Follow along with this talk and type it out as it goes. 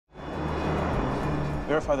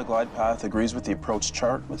Verify the glide path agrees with the approach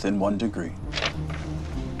chart within 1 degree.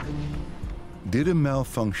 Did a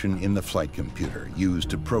malfunction in the flight computer used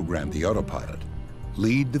to program the autopilot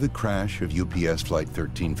lead to the crash of UPS Flight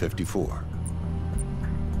 1354?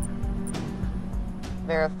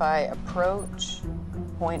 Verify approach,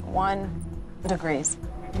 0.1 degrees.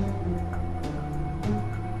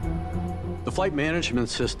 The flight management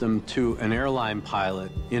system to an airline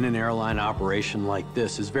pilot in an airline operation like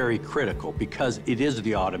this is very critical because it is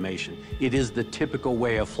the automation. It is the typical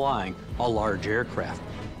way of flying a large aircraft.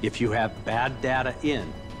 If you have bad data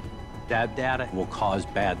in, that data will cause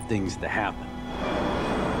bad things to happen.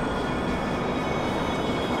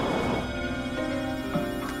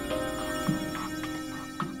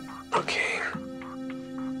 Okay.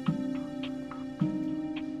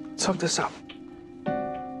 Let's hook this up.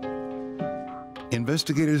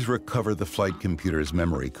 Investigators recover the flight computer's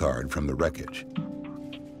memory card from the wreckage.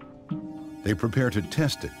 They prepare to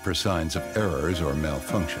test it for signs of errors or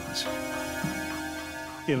malfunctions.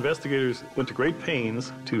 The investigators went to great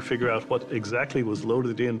pains to figure out what exactly was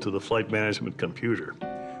loaded into the flight management computer.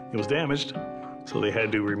 It was damaged, so they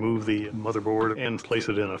had to remove the motherboard and place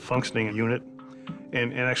it in a functioning unit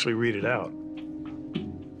and actually read it out.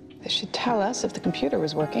 This should tell us if the computer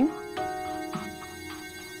was working.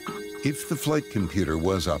 If the flight computer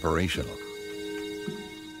was operational,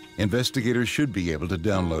 investigators should be able to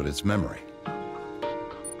download its memory.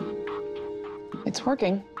 It's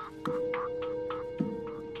working.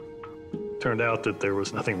 Turned out that there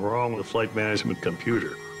was nothing wrong with the flight management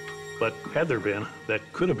computer. But had there been, that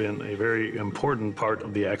could have been a very important part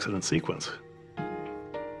of the accident sequence.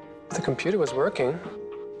 The computer was working.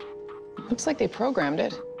 Looks like they programmed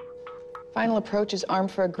it. Final approach is armed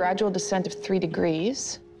for a gradual descent of 3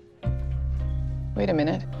 degrees. Wait a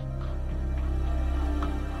minute.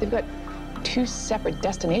 They've got 2 separate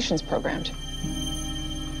destinations programmed.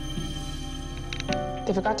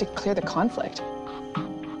 They forgot to clear the conflict.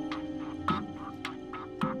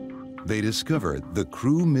 They discovered the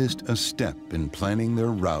crew missed a step in planning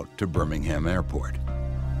their route to Birmingham Airport.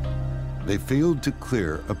 They failed to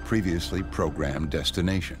clear a previously programmed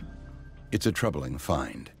destination. It's a troubling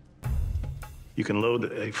find. You can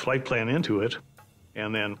load a flight plan into it,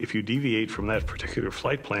 and then if you deviate from that particular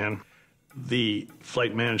flight plan, the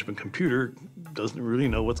flight management computer doesn't really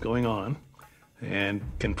know what's going on and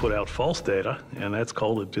can put out false data, and that's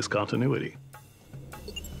called a discontinuity.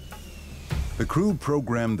 The crew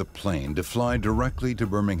programmed the plane to fly directly to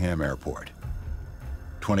Birmingham Airport.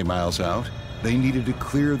 20 miles out, they needed to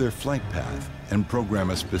clear their flight path and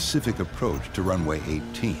program a specific approach to runway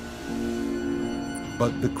 18.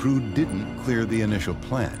 But the crew didn't clear the initial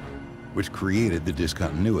plan, which created the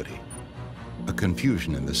discontinuity, a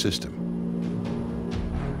confusion in the system.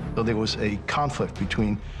 So there was a conflict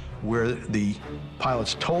between where the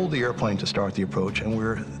pilots told the airplane to start the approach and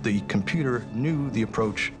where the computer knew the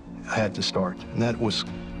approach had to start, and that was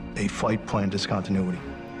a flight plan discontinuity.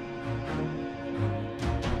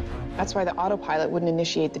 That's why the autopilot wouldn't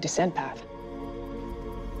initiate the descent path.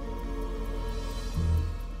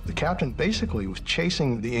 The captain basically was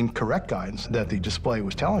chasing the incorrect guidance that the display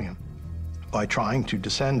was telling him by trying to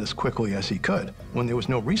descend as quickly as he could when there was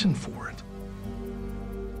no reason for it.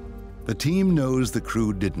 The team knows the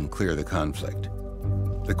crew didn't clear the conflict.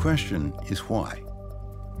 The question is why.